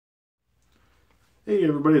Hey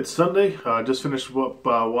everybody, it's Sunday. Just finished up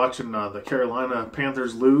watching the Carolina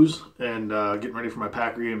Panthers lose and getting ready for my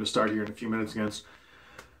Packer game to start here in a few minutes against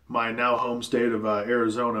my now home state of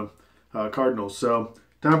Arizona Cardinals. So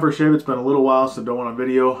time for a shave. It's been a little while since I don't want a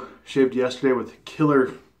video. Shaved yesterday with a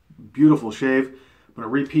killer, beautiful shave. I'm going to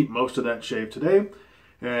repeat most of that shave today.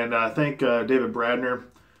 And thank David Bradner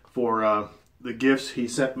for the gifts he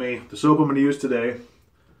sent me. The soap I'm going to use today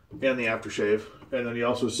and the aftershave. And then he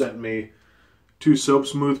also sent me 2 Soap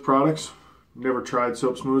Smooth products. Never tried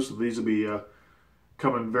Soap Smooth, so these will be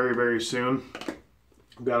coming very, very soon.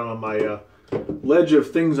 I've got them on my ledge of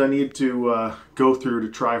things I need to go through to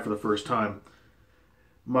try for the first time.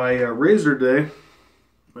 My razor today,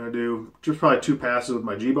 I'm going to do just probably 2 passes with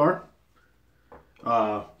my G-Bar.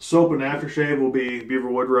 Soap and aftershave will be Beaver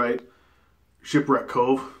Woodwright Shipwreck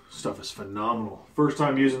Cove. Stuff is phenomenal. First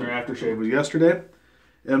time using their aftershave was yesterday.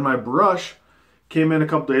 And my brush came in a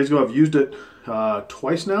couple days ago. I've used it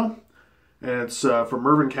twice now, and it's from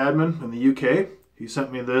Mervyn Cadman in the UK. He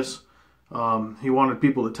sent me this. He wanted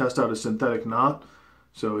people to test out a synthetic knot,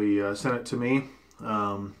 so he sent it to me.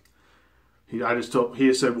 He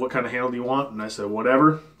said, "What kind of handle do you want?" And I said,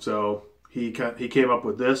 "Whatever." So he came up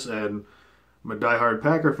with this, and I'm a diehard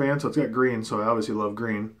Packer fan, so it's got green, so I obviously love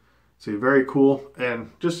green. See, very cool,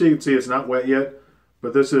 and just so you can see, it's not wet yet,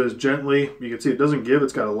 but this is gently. You can see it doesn't give.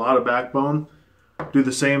 It's got a lot of backbone. Do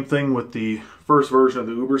the same thing with the first version of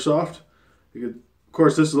the Uber Soft. Of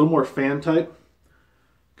course, this is a little more fan type.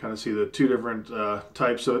 Kind of see the 2 different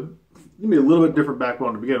types, so it'll be a little bit different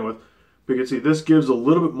backbone to begin with. But you can see this gives a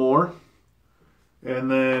little bit more,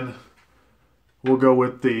 and then we'll go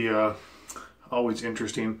with the always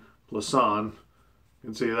interesting Plasan. You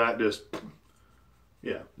can see that just,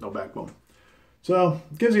 yeah, no backbone. So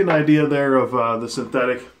it gives you an idea there of the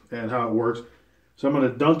synthetic and how it works. So I'm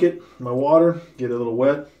going to dunk it in my water, get it a little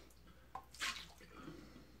wet.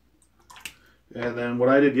 And then what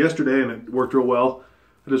I did yesterday, and it worked real well,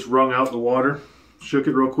 I just wrung out the water, shook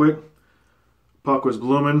it real quick. Puck was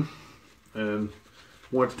blooming, and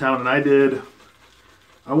went to town. And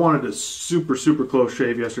I wanted a super, super close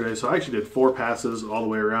shave yesterday, so I actually did 4 passes all the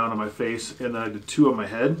way around on my face, and then I did 2 on my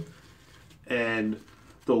head. And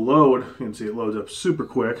the load, you can see it loads up super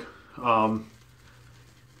quick.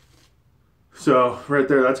 So right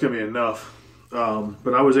there, that's going to be enough.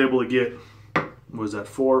 But I was able to get, what was that,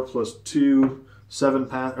 4 plus 2,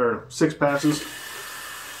 6 passes.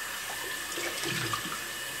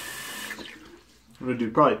 I'm going to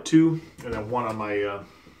do probably 2 and then 1 on my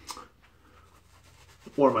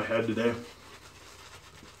head today.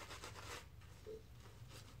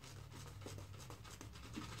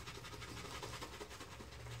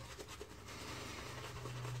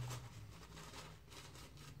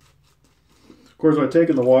 Of course, when I've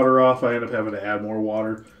taken the water off, I end up having to add more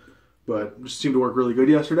water, but it just seemed to work really good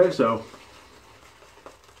yesterday, so.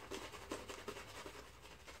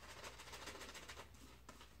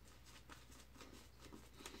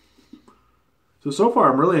 So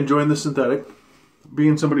far, I'm really enjoying the synthetic.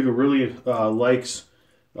 Being somebody who really likes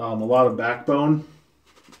a lot of backbone,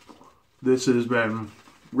 this has been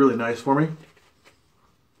really nice for me.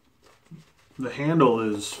 The handle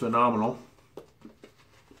is phenomenal.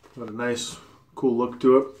 Got a nice, cool look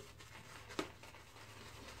to it.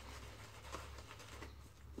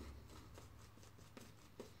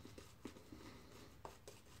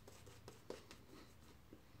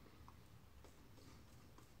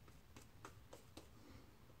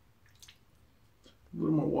 A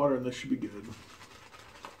little more water and this should be good.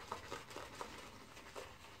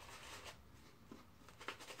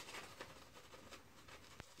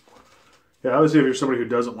 Yeah, obviously if you're somebody who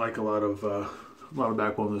doesn't like a lot of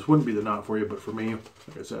backbone, this wouldn't be the knot for you, but for me,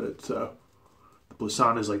 like I said, it's the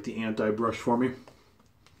Plasan is like the anti-brush for me.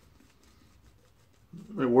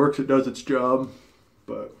 It works, it does its job,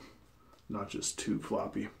 but not just too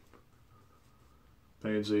floppy. You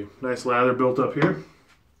can see nice lather built up here.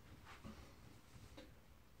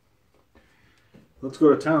 Let's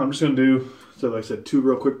go to town. I'm just going to do, so like I said, 2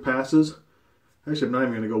 real quick passes. Actually, I'm not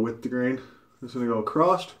even going to go with the grain. I'm just going to go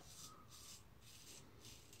across.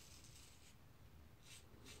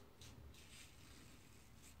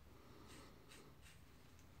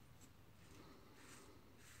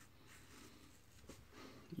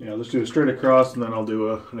 Yeah, let's do a straight across, and then I'll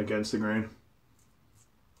do an against the grain.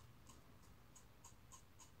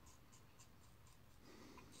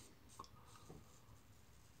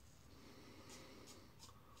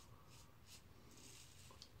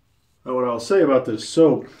 What I'll say about this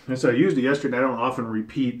soap, as I used it yesterday, I don't often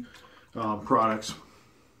repeat products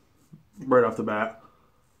right off the bat.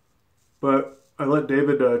 But I let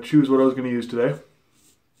David choose what I was going to use today.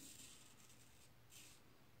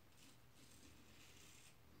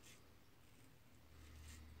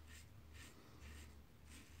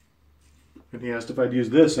 And he asked if I'd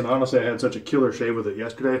use this, and honestly I had such a killer shave with it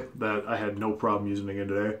yesterday that I had no problem using it again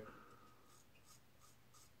today.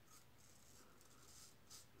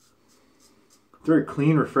 Very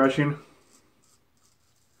clean, refreshing.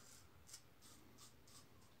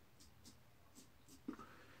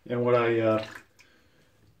 And what I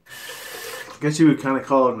guess you would kind of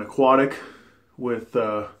call it an aquatic with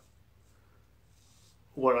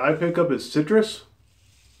what I pick up is citrus.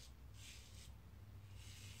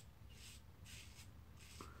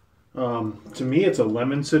 To me, it's a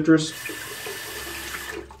lemon citrus.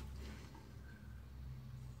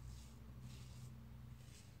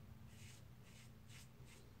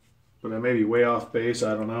 But I may be way off base,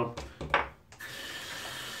 I don't know.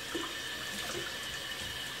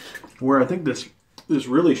 Where I think this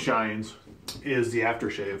really shines is the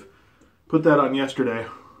aftershave. Put that on yesterday,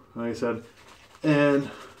 like I said,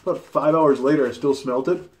 and about 5 hours later I still smelt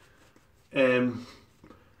it. And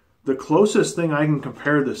the closest thing I can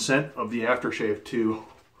compare the scent of the aftershave to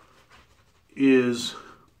is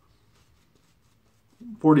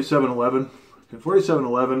 4711. And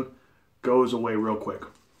 4711 goes away real quick.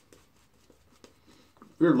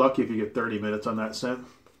 You're lucky if you get 30 minutes on that scent.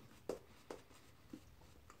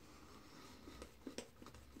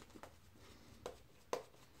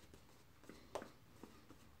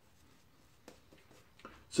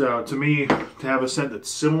 So to me, to have a scent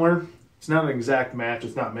that's similar, it's not an exact match,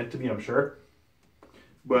 it's not meant to be, I'm sure.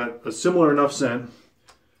 But a similar enough scent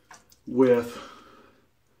with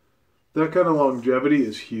that kind of longevity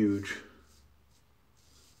is huge.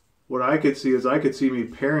 What I could see is I could see me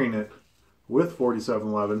pairing it with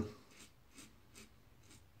 4711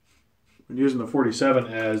 and using the 47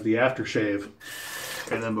 as the aftershave,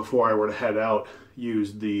 and then before I were to head out,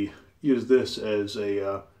 use this as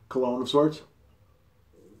a cologne of sorts.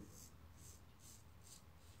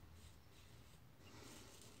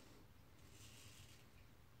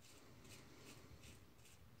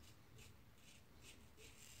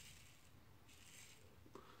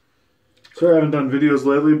 Sorry I haven't done videos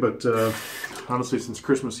lately, but honestly since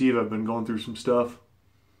Christmas Eve I've been going through some stuff.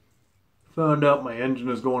 Found out my engine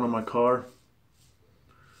is going on my car.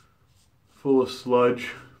 Full of sludge.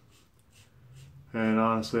 And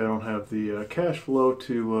honestly I don't have the cash flow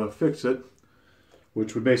to fix it,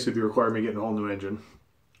 which would basically require me getting a whole new engine.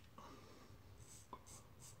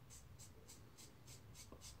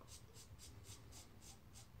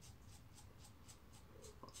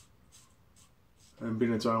 And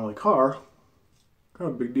being it's our only car, kind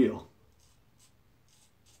of a big deal.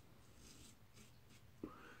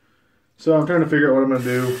 So I'm trying to figure out what I'm going to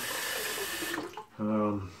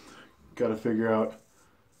do. Got to figure out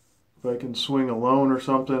if I can swing a loan or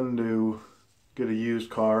something to get a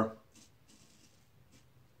used car.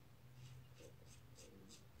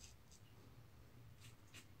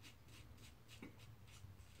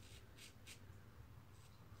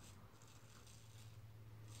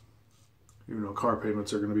 Even though car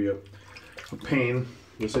payments are going to be a pain,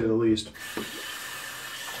 to say the least.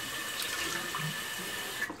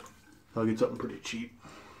 I'll get something pretty cheap.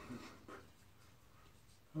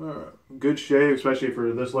 Alright, good shave, especially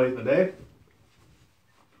for this late in the day.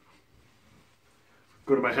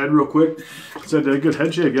 Go to my head real quick. Said I did a good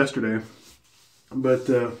head shave yesterday, but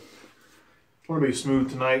I want to be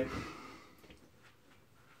smooth tonight.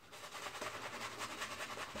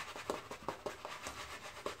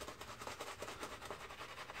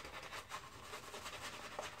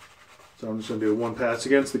 So I'm just going to do one pass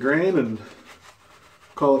against the grain and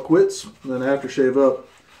call it quits, and then aftershave up.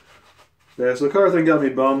 Yeah, so the car thing got me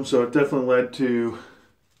bummed, so it definitely led to,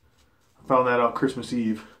 I found that out Christmas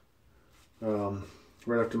Eve,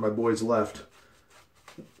 right after my boys left.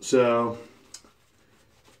 So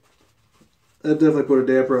that definitely put a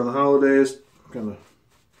damper on the holidays, kind of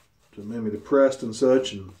made me depressed and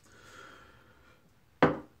such, and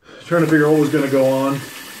trying to figure out what was going to go on.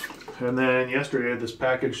 And then yesterday this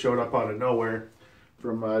package showed up out of nowhere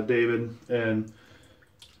from David, and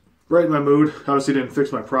brightened my mood. Obviously didn't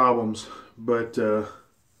fix my problems, but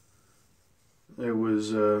it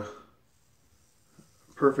was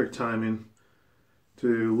perfect timing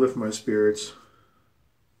to lift my spirits.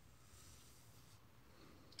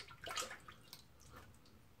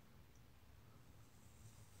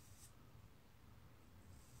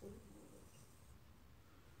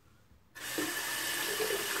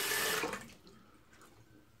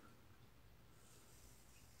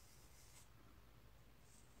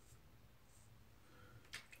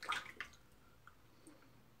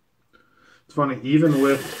 It's funny, even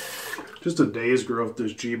with just a day's growth,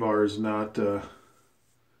 this G-bar is not,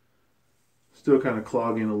 still kind of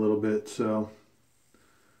clogging a little bit, so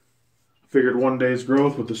Figured 1 day's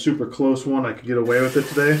growth with the super close one, I could get away with it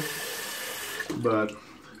today. But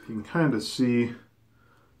you can kind of see,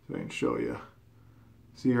 if I can show you.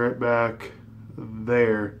 See right back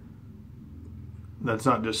there, that's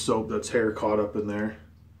not just soap, that's hair caught up in there.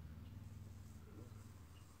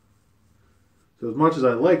 So as much as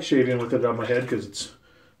I like shaving with it on my head, because it's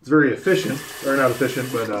very efficient, or not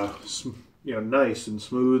efficient, but you know, nice and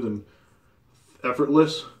smooth and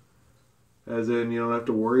effortless, as in you don't have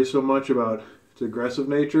to worry so much about its aggressive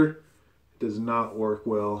nature, it does not work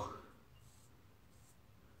well.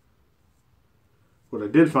 What I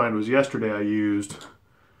did find was yesterday I used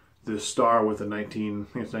this Star with a I think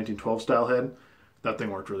it's 1912 style head. That thing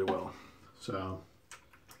worked really well. So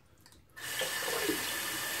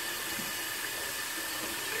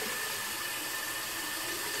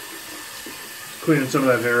cleaning some of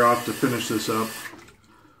that hair off to finish this up.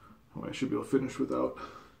 Oh, I should be able to finish without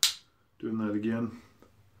doing that again.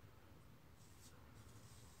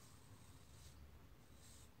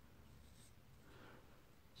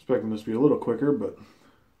 Expecting this to be a little quicker, but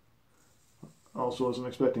also wasn't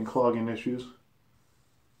expecting clogging issues.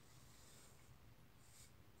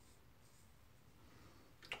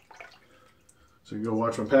 So you can go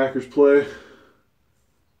watch my Packers play.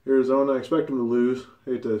 Arizona, I expect them to lose.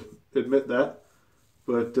 Hate to admit that,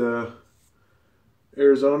 but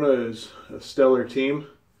Arizona is a stellar team,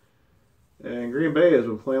 and Green Bay has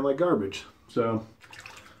been playing like garbage. So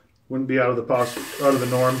wouldn't be out of the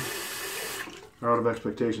norm, or out of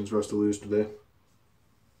expectations for us to lose today.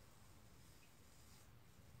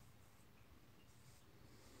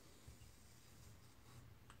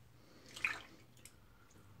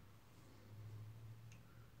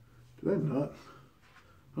 Did I not?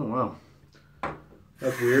 Oh wow,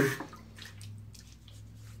 that's weird.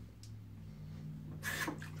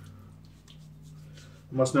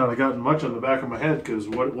 Must not have gotten much on the back of my head, because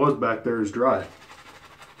what it was back there is dry.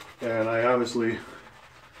 And I obviously,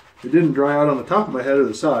 it didn't dry out on the top of my head or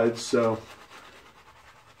the sides, so.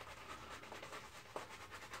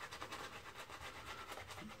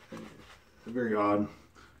 Very odd.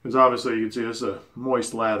 Because obviously you can see this is a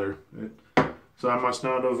moist lather. So I must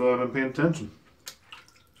not have been paying attention.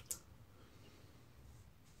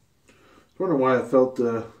 I wonder why I felt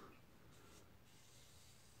a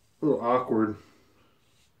little awkward.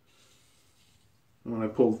 When I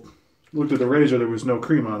looked at the razor, there was no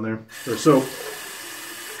cream on there, or soap.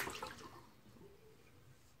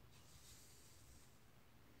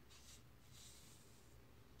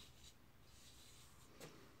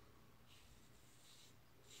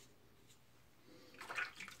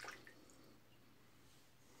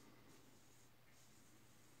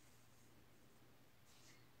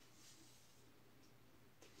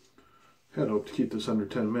 Had hoped to keep this under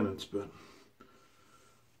 10 minutes, but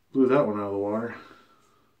blew that one out of the water.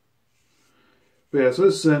 But yeah, so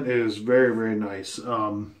this scent is very, very nice.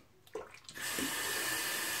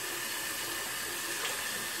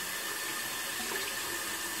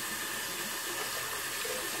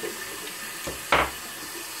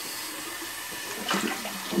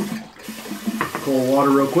 Cold water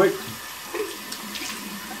real quick.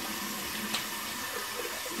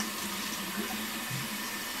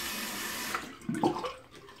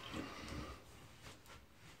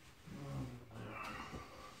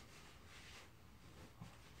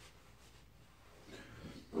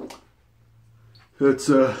 It's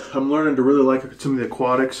I'm learning to really like some of the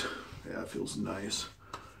aquatics. Yeah, it feels nice.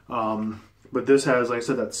 But this has, like I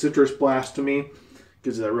said, that citrus blast to me.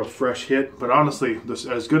 Gives it that real fresh hit. But honestly, this,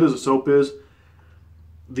 as good as the soap is,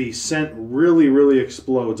 the scent really, really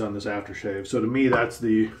explodes on this aftershave. So to me, that's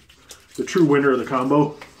the true winner of the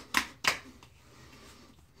combo.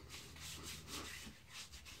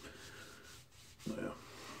 Yeah.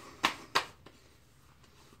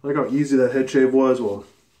 I like how easy that head shave was. Well,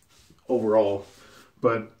 overall.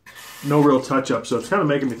 But no real touch-up, so it's kind of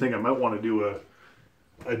making me think I might want to do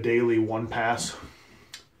a daily one pass.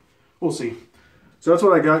 We'll see. So that's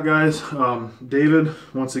what I got, guys. David,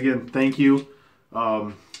 once again, thank you.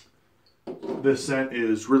 This scent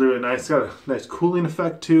is really, really nice. It's got a nice cooling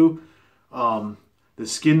effect, too. The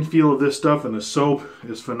skin feel of this stuff and the soap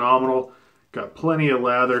is phenomenal. Got plenty of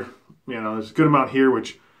lather. You know, there's a good amount here,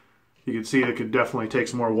 which you can see it could definitely take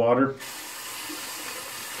some more water.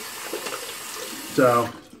 So,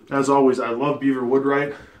 as always, I love Beaver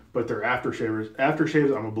Woodwright, but their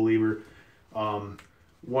aftershaves, I'm a believer.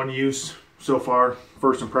 One use so far,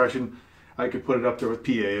 first impression, I could put it up there with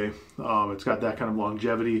PAA. It's got that kind of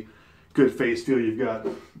longevity, good face feel. You've got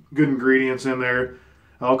good ingredients in there.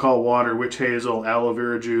 Alcohol water, witch hazel, aloe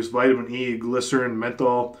vera juice, vitamin E, glycerin,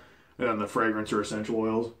 menthol, and the fragrance or essential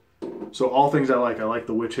oils. So all things I like. I like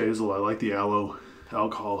the witch hazel. I like the aloe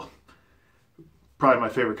alcohol. Probably my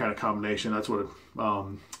favorite kind of combination. That's what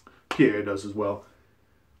PA does as well.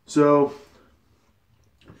 So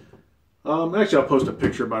actually, I'll post a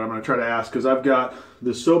picture about it. I'm going to try to ask, because I've got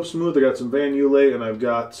this Soap Smooth, I got some Van Ulay, and I've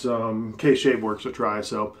got some K-Shave Works to try.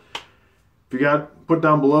 So if you got, put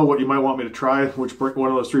down below what you might want me to try, which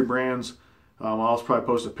one of those 3 brands. I'll probably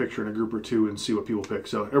post a picture in a group or 2 and see what people pick.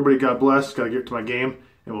 So everybody, God bless. Got to get to my game,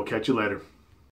 and we'll catch you later.